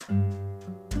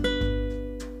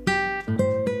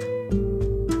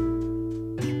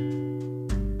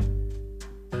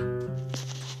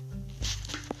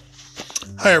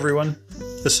Hi, everyone.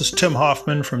 This is Tim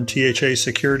Hoffman from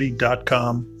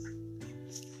THASecurity.com.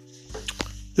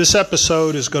 This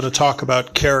episode is going to talk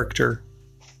about character.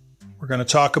 We're going to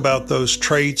talk about those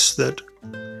traits that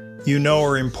you know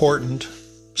are important,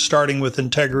 starting with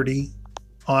integrity,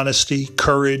 honesty,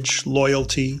 courage,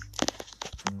 loyalty,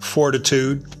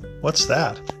 fortitude. What's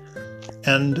that?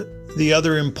 And the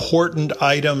other important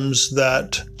items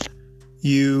that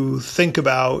you think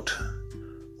about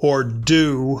or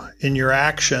do in your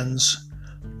actions,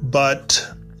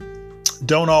 but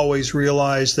don't always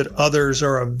realize that others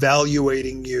are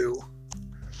evaluating you.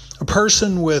 A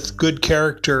person with good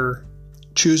character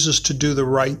chooses to do the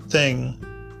right thing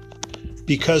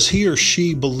because he or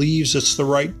she believes it's the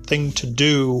right thing to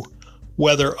do,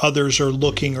 whether others are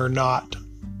looking or not.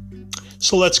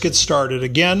 So let's get started.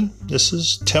 Again, this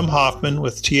is Tim Hoffman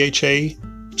with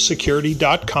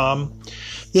THASecurity.com.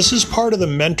 This is part of the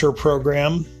Mentor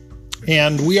program,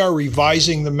 and we are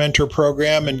revising the Mentor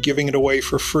program and giving it away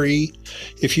for free.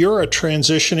 If you're a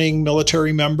transitioning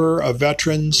military member, a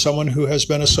veteran, someone who has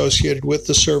been associated with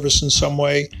the service in some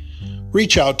way,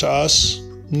 reach out to us,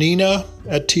 Nina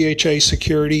at THA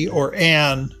Security or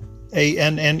Anne,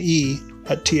 A-N-N-E,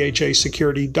 at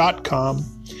THASecurity.com.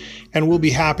 And we'll be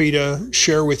happy to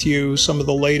share with you some of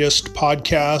the latest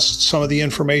podcasts, some of the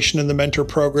information in the Mentor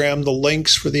program, the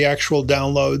links for the actual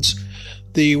downloads,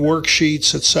 the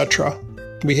worksheets, etc.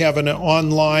 We have an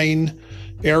online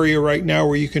area right now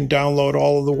where you can download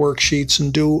all of the worksheets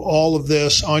and do all of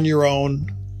this on your own,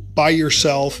 by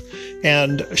yourself,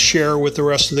 and share with the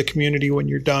rest of the community when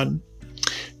you're done.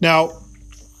 Now,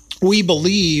 we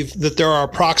believe that there are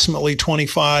approximately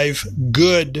 25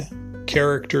 good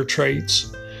character traits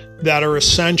that are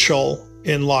essential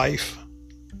in life.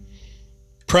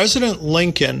 President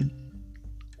Lincoln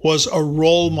was a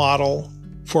role model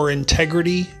for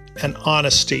integrity and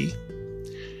honesty.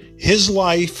 His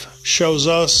life shows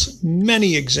us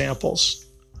many examples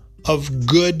of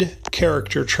good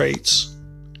character traits.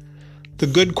 The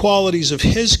good qualities of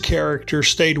his character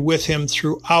stayed with him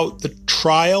throughout the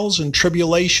trials and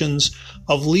tribulations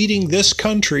of leading this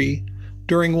country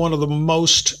during one of the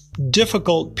most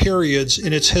difficult periods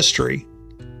in its history.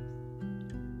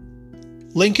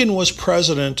 Lincoln was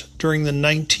president during the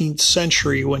 19th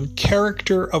century when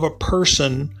character of a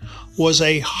person was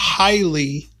a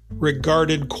highly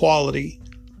regarded quality.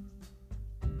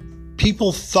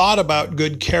 People thought about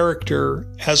good character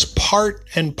as part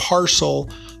and parcel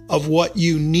of what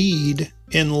you need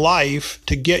in life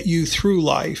to get you through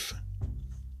life.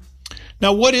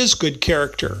 Now, what is good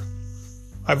character?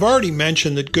 I've already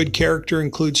mentioned that good character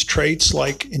includes traits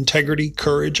like integrity,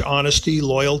 courage, honesty,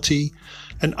 loyalty,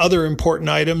 and other important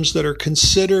items that are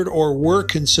considered or were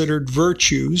considered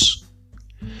virtues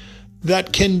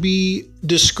that can be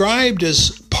described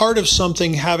as part of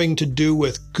something having to do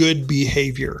with good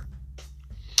behavior.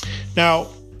 Now,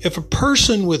 if a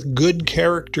person with good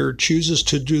character chooses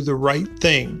to do the right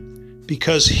thing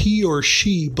because he or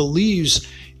she believes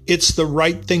it's the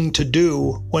right thing to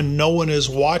do when no one is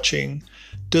watching,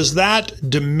 does that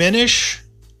diminish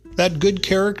that good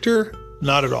character?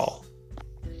 Not at all.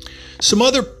 Some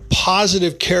other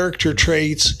positive character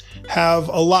traits have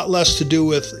a lot less to do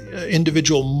with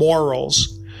individual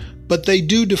morals, but they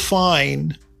do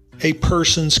define a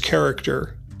person's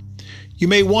character. You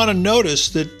may want to notice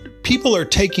that people are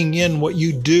taking in what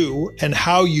you do and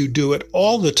how you do it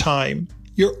all the time.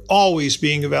 You're always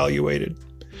being evaluated.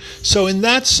 So in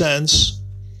that sense,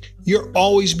 you're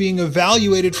always being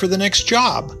evaluated for the next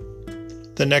job,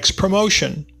 the next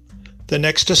promotion, the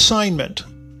next assignment,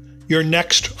 your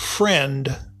next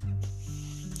friend.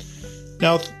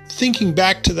 Now, thinking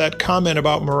back to that comment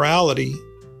about morality,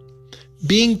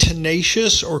 being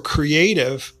tenacious or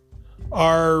creative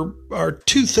are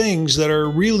two things that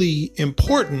are really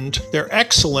important. They're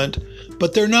excellent,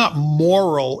 but they're not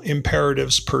moral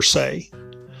imperatives per se.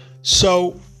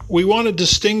 So we want to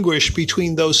distinguish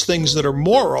between those things that are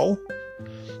moral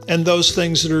and those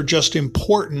things that are just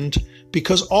important,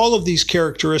 because all of these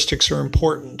characteristics are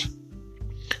important.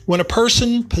 When a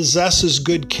person possesses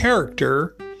good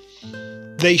character,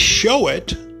 they show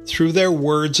it through their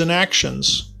words and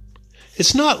actions.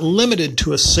 It's not limited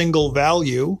to a single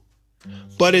value,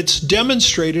 but it's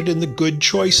demonstrated in the good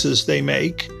choices they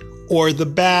make or the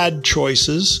bad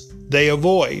choices they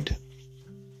avoid.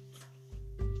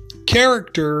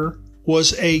 Character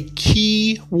was a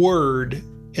key word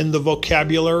in the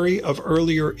vocabulary of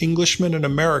earlier Englishmen and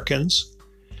Americans,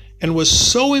 and was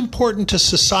so important to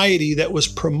society that was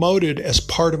promoted as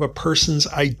part of a person's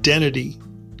identity.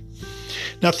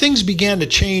 Now, things began to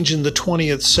change in the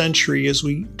 20th century as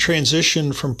we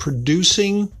transitioned from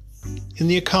producing in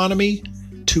the economy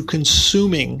to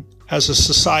consuming as a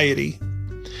society.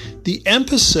 The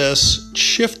emphasis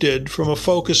shifted from a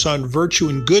focus on virtue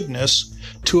and goodness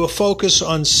to a focus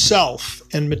on self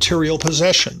and material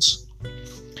possessions.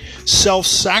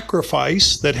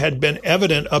 Self-sacrifice that had been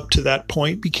evident up to that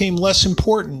point became less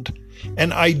important,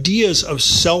 and ideas of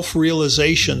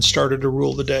self-realization started to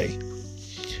rule the day.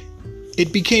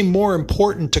 It became more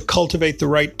important to cultivate the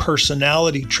right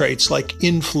personality traits like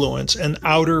influence and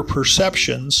outer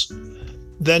perceptions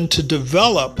than to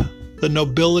develop the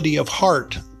nobility of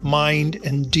heart, mind,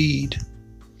 and deed.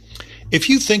 If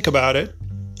you think about it,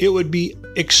 it would be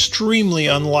extremely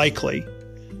unlikely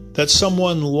that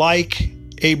someone like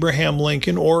Abraham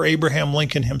Lincoln or Abraham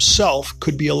Lincoln himself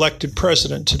could be elected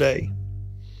president today.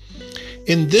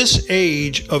 In this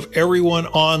age of everyone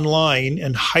online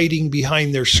and hiding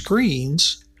behind their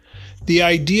screens, the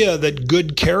idea that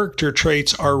good character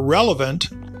traits are relevant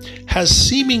has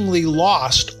seemingly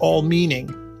lost all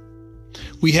meaning.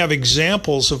 We have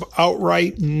examples of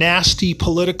outright nasty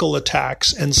political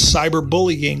attacks and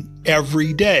cyberbullying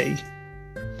every day.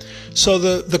 So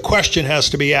the question has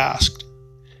to be asked,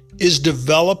 is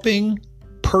developing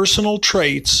personal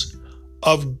traits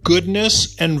of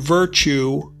goodness and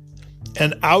virtue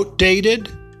an outdated,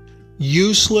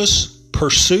 useless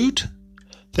pursuit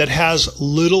that has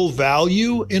little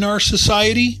value in our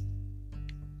society?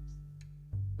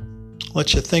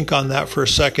 Let you think on that for a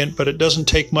second, but it doesn't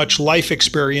take much life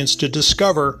experience to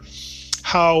discover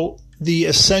how the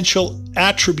essential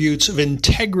attributes of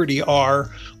integrity are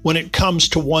when it comes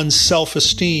to one's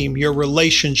self-esteem, your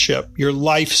relationship, your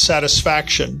life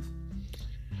satisfaction.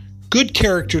 Good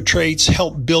character traits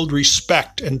help build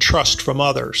respect and trust from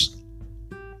others.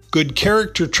 Good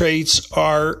character traits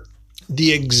are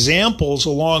the examples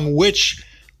along which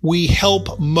we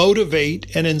help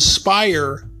motivate and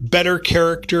inspire better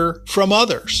character from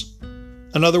others.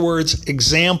 In other words,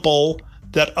 example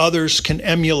that others can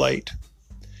emulate.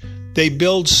 They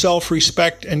build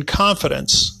self-respect and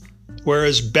confidence,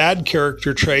 whereas bad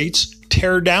character traits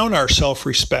tear down our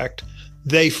self-respect.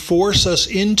 They force us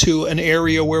into an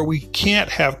area where we can't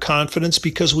have confidence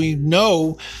because we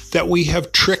know that we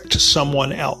have tricked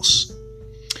someone else.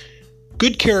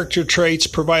 Good character traits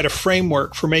provide a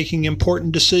framework for making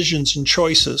important decisions and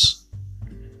choices.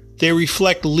 They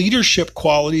reflect leadership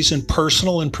qualities in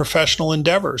personal and professional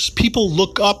endeavors. People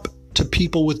look up to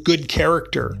people with good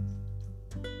character.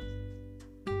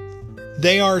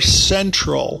 They are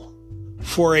central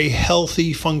for a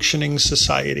healthy, functioning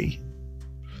society.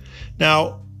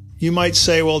 Now, you might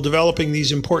say, well, developing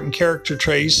these important character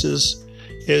traits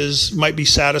might be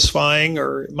satisfying,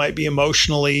 or it might be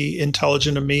emotionally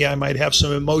intelligent of me. I might have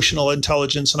some emotional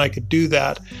intelligence and I could do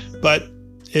that. But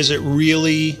is it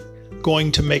really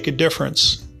going to make a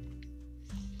difference?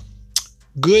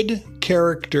 Good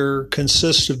character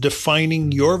consists of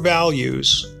defining your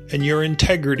values and your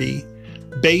integrity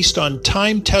based on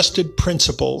time-tested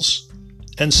principles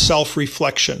and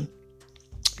self-reflection.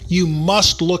 You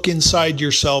must look inside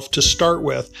yourself to start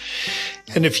with.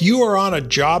 And if you are on a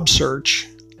job search,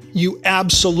 you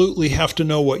absolutely have to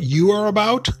know what you are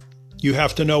about. You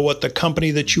have to know what the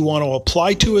company that you want to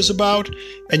apply to is about.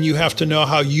 And you have to know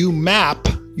how you map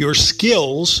your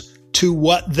skills to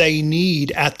what they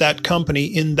need at that company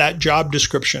in that job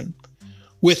description.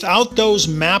 Without those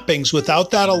mappings,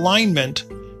 without that alignment,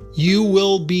 you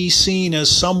will be seen as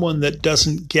someone that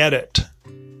doesn't get it.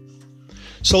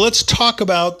 So let's talk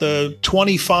about the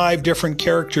 25 different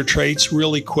character traits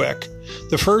really quick.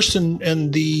 The first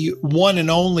and the one and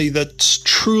only that's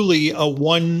truly a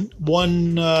one-time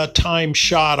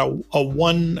shot, a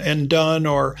one and done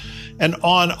or an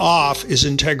on-off is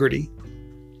integrity.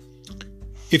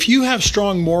 If you have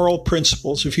strong moral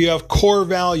principles, if you have core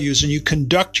values and you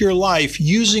conduct your life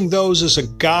using those as a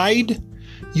guide,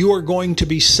 you are going to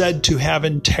be said to have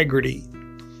integrity.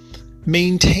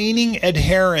 Maintaining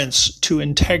adherence to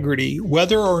integrity,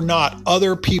 whether or not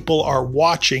other people are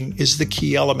watching, is the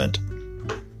key element.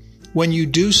 When you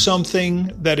do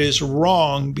something that is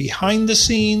wrong behind the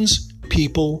scenes,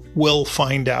 people will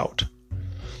find out.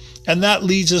 And that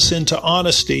leads us into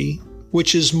honesty,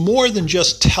 which is more than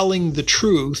just telling the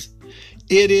truth.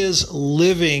 It is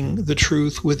living the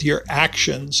truth with your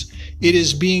actions. It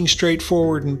is being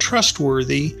straightforward and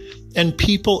trustworthy, and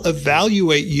people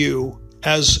evaluate you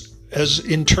as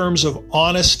in terms of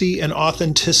honesty and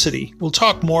authenticity. We'll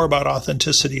talk more about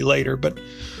authenticity later, but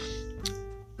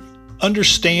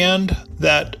understand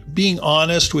that being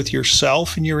honest with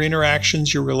yourself and your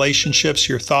interactions, your relationships,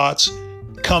 your thoughts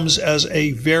comes as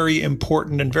a very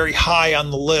important and very high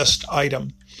on the list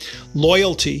item.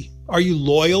 Loyalty. Are you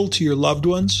loyal to your loved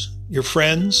ones, your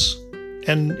friends,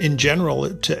 and in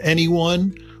general to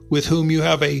anyone with whom you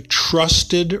have a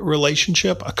trusted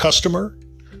relationship, a customer,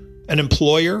 an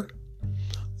employer.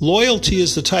 Loyalty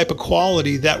is the type of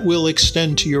quality that will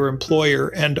extend to your employer,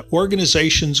 and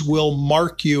organizations will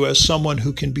mark you as someone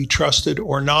who can be trusted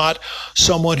or not,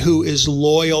 someone who is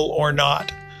loyal or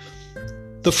not.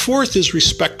 The fourth is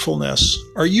respectfulness.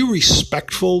 Are you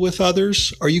respectful with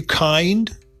others? Are you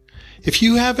kind? If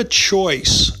you have a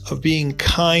choice of being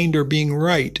kind or being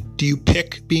right, do you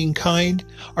pick being kind?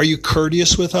 Are you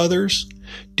courteous with others?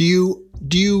 Do you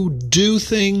do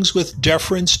things with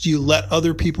deference? Do you let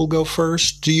other people go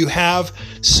first? Do you have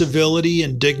civility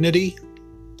and dignity?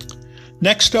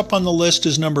 Next up on the list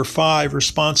is number 5,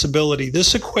 responsibility.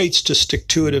 This equates to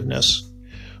stick-to-itiveness.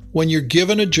 When you're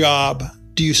given a job,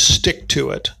 do you stick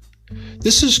to it?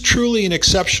 This is truly an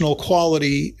exceptional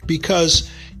quality because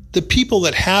the people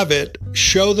that have it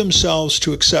show themselves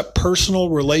to accept personal,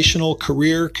 relational,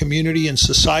 career, community, and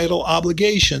societal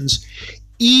obligations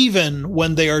even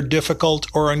when they are difficult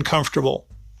or uncomfortable.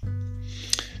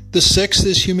 The 6th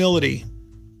is humility.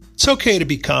 It's okay to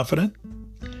be confident.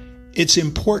 It's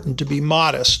important to be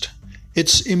modest.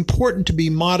 It's important to be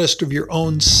modest of your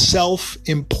own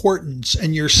self-importance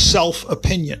and your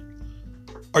self-opinion.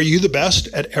 Are you the best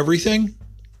at everything?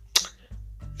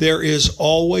 There is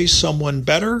always someone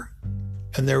better,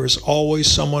 and there is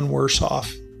always someone worse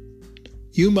off.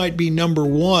 You might be number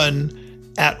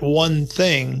 1 at one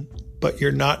thing, but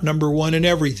you're not number 1 in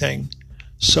everything.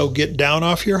 So get down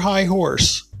off your high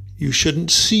horse. You shouldn't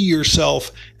see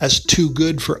yourself as too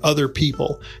good for other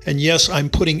people. And yes, I'm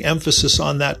putting emphasis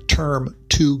on that term,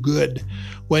 too good.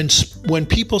 When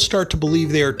people start to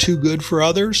believe they are too good for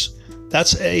others,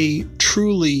 that's a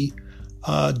truly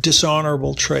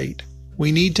dishonorable trait.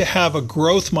 We need to have a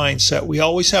growth mindset. We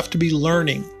always have to be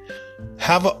learning.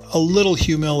 Have a little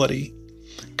humility.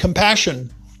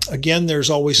 Compassion. Again, there's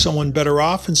always someone better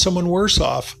off and someone worse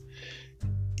off.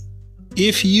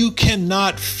 If you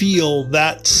cannot feel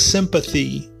that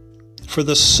sympathy for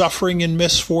the suffering and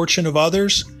misfortune of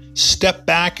others, step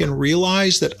back and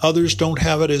realize that others don't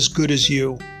have it as good as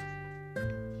you.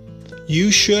 You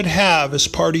should have, as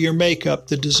part of your makeup,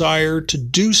 the desire to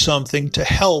do something to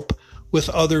help with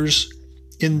others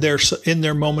in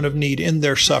their moment of need, in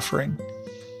their suffering.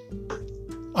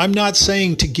 I'm not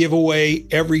saying to give away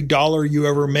every dollar you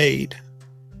ever made,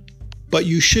 but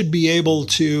you should be able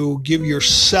to give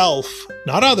yourself,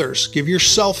 not others, give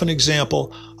yourself an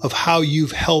example of how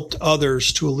you've helped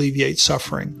others to alleviate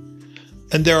suffering.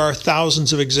 And there are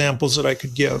thousands of examples that I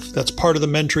could give. That's part of the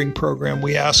mentoring program.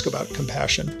 We ask about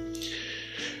compassion.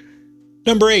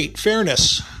 Number 8,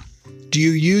 fairness. Do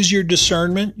you use your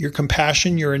discernment, your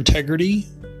compassion, your integrity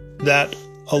that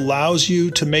allows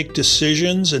you to make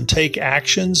decisions and take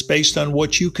actions based on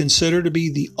what you consider to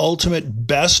be the ultimate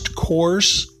best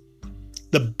course,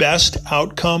 the best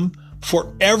outcome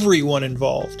for everyone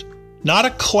involved? Not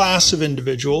a class of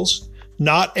individuals,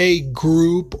 not a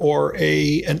group or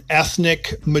an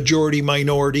ethnic majority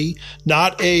minority,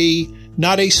 not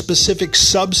a specific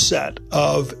subset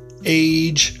of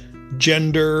age,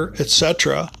 gender,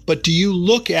 etc. But do you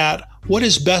look at what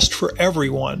is best for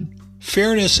everyone?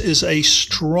 Fairness is a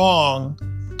strong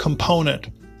component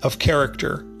of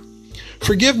character.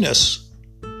 Forgiveness.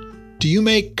 Do you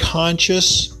make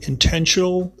conscious,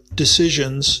 intentional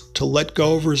decisions to let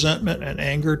go of resentment and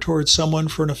anger towards someone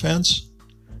for an offense?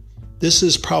 This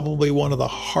is probably one of the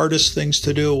hardest things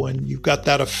to do when you've got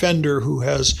that offender who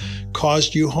has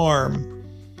caused you harm.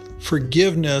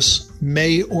 Forgiveness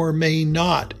may or may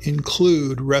not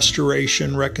include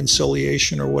restoration,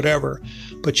 reconciliation, or whatever,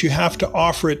 but you have to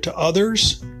offer it to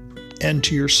others and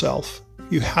to yourself.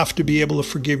 You have to be able to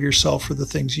forgive yourself for the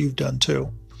things you've done too.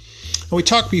 And we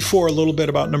talked before a little bit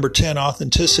about number 10,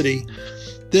 authenticity.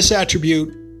 This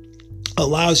attribute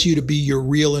allows you to be your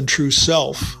real and true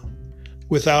self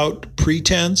without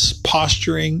pretense,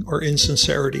 posturing, or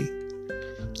insincerity.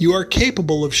 You are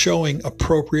capable of showing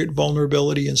appropriate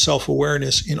vulnerability and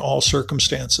self-awareness in all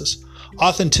circumstances.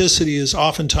 Authenticity is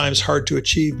oftentimes hard to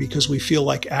achieve because we feel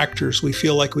like actors. We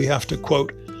feel like we have to,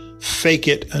 quote, fake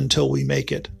it until we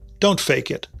make it. Don't fake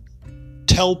it.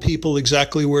 Tell people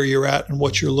exactly where you're at and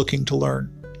what you're looking to learn.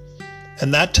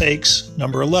 And that takes,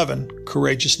 number 11,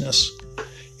 courageousness.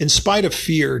 In spite of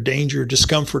fear, danger,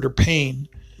 discomfort, or pain,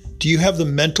 do you have the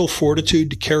mental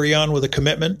fortitude to carry on with a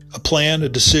commitment, a plan, a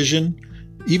decision,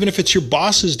 even if it's your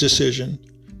boss's decision,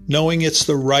 knowing it's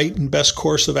the right and best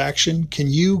course of action? Can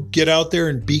you get out there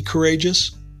and be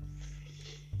courageous?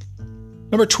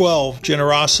 Number 12,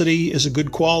 generosity is a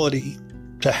good quality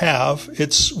to have.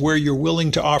 It's where you're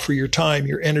willing to offer your time,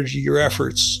 your energy, your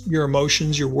efforts, your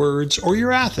emotions, your words, or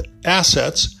your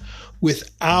assets,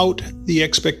 without the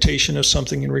expectation of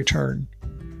something in return.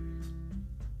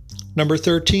 Number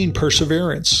 13,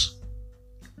 perseverance.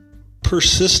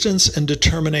 Persistence and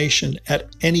determination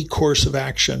at any course of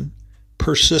action.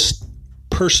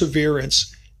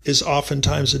 Perseverance is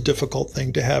oftentimes a difficult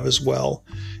thing to have as well,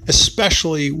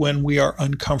 especially when we are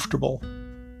uncomfortable.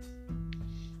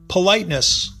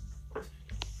 Politeness.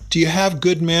 Do you have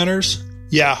good manners?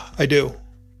 Yeah, I do.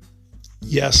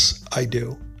 Yes, I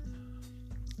do.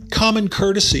 Common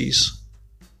courtesies.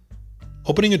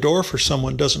 Opening a door for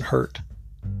someone doesn't hurt.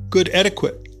 Good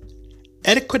etiquette.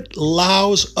 Etiquette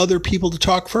allows other people to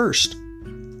talk first.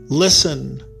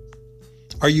 Listen.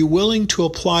 Are you willing to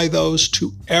apply those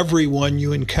to everyone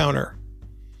you encounter?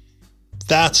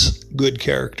 That's good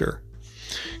character.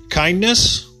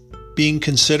 Kindness, being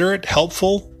considerate,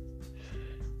 helpful.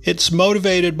 It's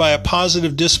motivated by a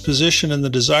positive disposition and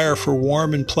the desire for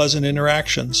warm and pleasant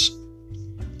interactions.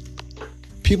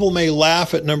 People may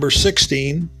laugh at number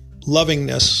 16,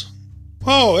 lovingness.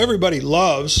 Oh, everybody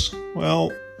loves.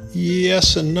 Well,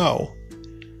 yes and no.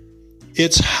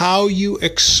 It's how you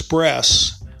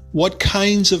express, what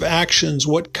kinds of actions,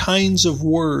 what kinds of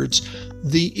words,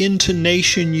 the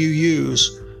intonation you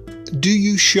use. Do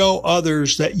you show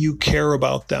others that you care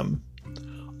about them?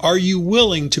 Are you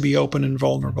willing to be open and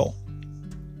vulnerable?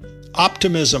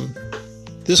 Optimism.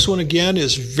 This one again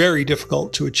is very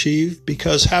difficult to achieve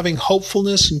because having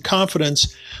hopefulness and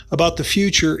confidence about the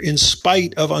future in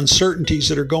spite of uncertainties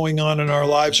that are going on in our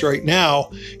lives right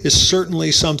now is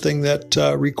certainly something that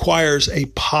requires a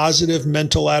positive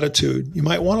mental attitude. You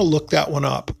might want to look that one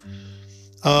up.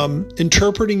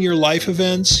 Interpreting your life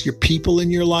events, your people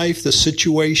in your life, the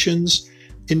situations,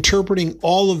 interpreting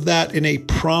all of that in a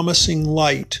promising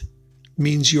light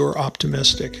means you're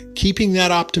optimistic. Keeping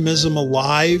that optimism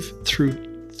alive through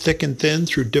thick and thin,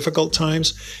 through difficult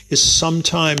times, is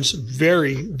sometimes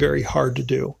very, very hard to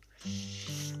do.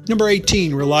 Number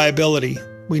 18, reliability.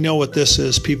 We know what this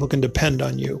is. People can depend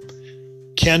on you.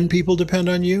 Can people depend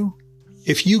on you?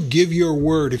 If you give your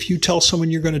word, if you tell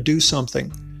someone you're going to do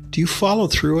something, do you follow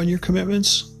through on your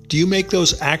commitments? Do you make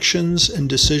those actions and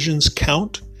decisions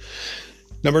count?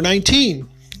 Number 19,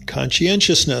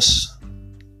 conscientiousness.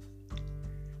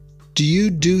 Do you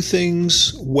do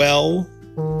things well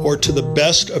or to the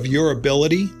best of your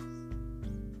ability?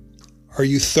 Are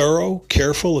you thorough,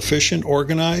 careful, efficient,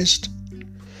 organized?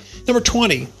 Number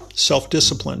 20,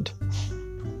 self-disciplined.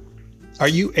 Are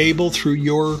you able through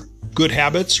your good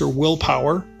habits or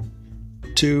willpower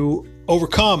to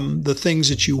overcome the things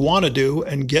that you want to do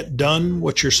and get done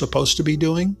what you're supposed to be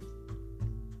doing?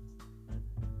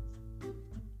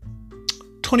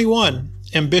 21,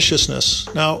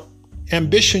 ambitiousness. Now,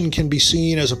 ambition can be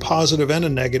seen as a positive and a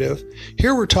negative.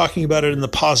 Here we're talking about it in the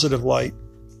positive light.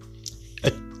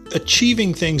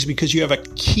 Achieving things because you have a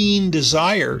keen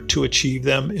desire to achieve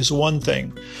them is one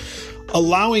thing.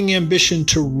 Allowing ambition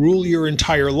to rule your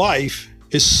entire life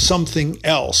is something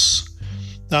else.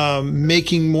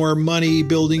 Making more money,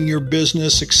 building your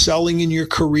business, excelling in your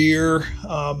career,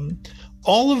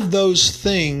 all of those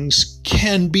things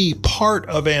can be part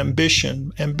of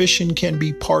ambition. Ambition can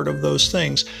be part of those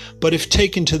things. But if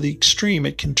taken to the extreme,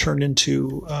 it can turn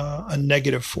into a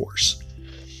negative force.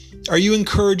 Are you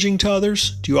encouraging to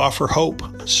others? Do you offer hope,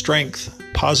 strength,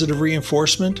 positive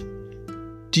reinforcement?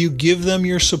 Do you give them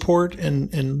your support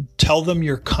and tell them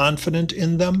you're confident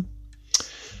in them?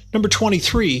 Number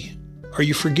 23, are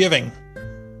you forgiving?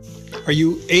 Are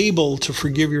you able to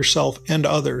forgive yourself and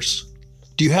others?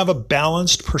 Do you have a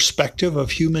balanced perspective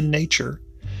of human nature?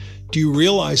 Do you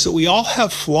realize that we all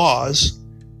have flaws,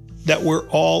 that we're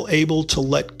all able to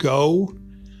let go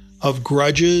of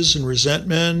grudges and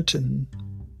resentment and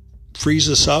frees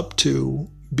us up to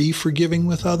be forgiving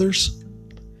with others?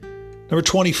 Number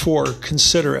 24,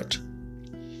 considerate.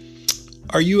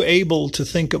 Are you able to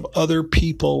think of other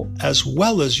people as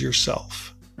well as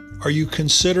yourself? Are you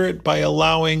considerate by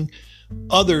allowing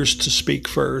others to speak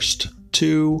first,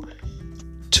 to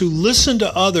listen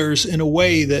to others in a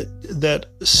way that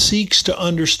seeks to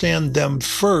understand them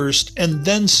first and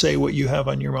then say what you have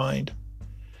on your mind?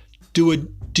 Do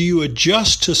you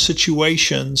adjust to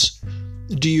situations?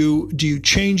 Do you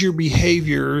change your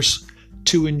behaviors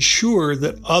to ensure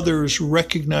that others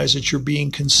recognize that you're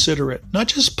being considerate? Not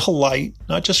just polite,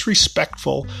 not just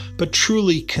respectful, but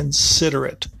truly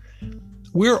considerate.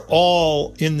 We're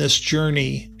all in this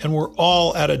journey and we're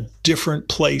all at a different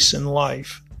place in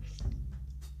life.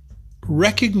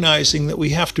 Recognizing that we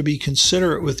have to be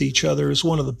considerate with each other is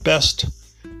one of the best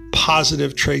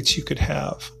positive traits you could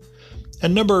have.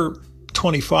 And number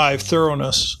 25,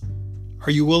 thoroughness.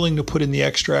 Are you willing to put in the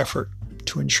extra effort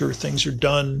to ensure things are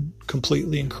done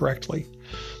completely and correctly?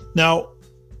 Now,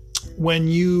 when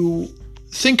you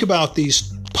think about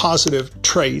these positive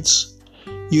traits,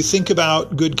 you think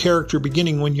about good character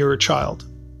beginning when you're a child.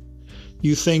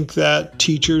 You think that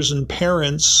teachers and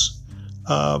parents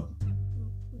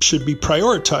should be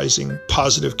prioritizing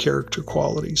positive character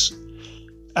qualities.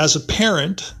 As a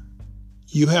parent,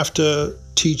 you have to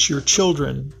teach your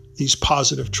children these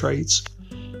positive traits.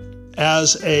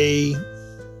 As a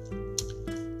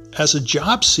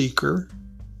job seeker,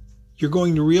 you're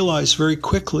going to realize very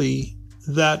quickly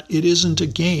that it isn't a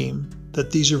game,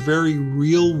 that these are very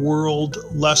real-world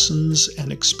lessons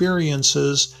and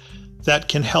experiences that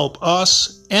can help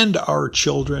us and our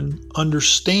children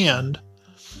understand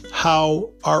how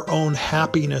our own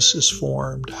happiness is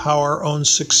formed, how our own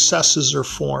successes are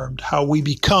formed, how we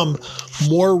become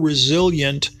more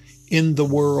resilient in the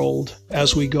world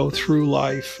as we go through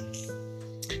life.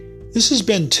 This has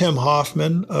been Tim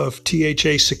Hoffman of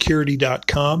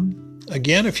THASecurity.com.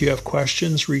 Again, if you have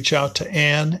questions, reach out to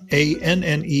Anne,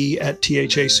 A-N-N-E, at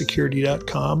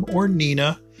THASecurity.com, or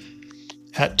Nina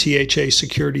at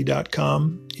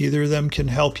THASecurity.com. Either of them can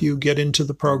help you get into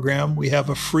the program. We have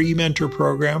a free mentor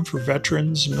program for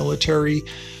veterans, military,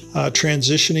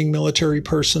 transitioning military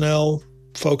personnel,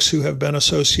 folks who have been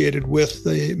associated with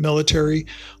the military.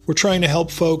 We're trying to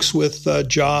help folks with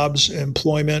jobs,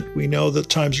 employment. We know that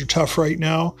times are tough right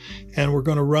now, and we're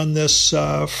going to run this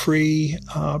free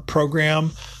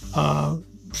program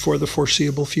for the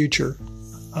foreseeable future.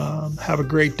 Have a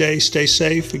great day. Stay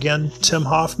safe. Again, Tim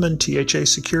Hoffman,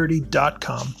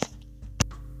 THASecurity.com.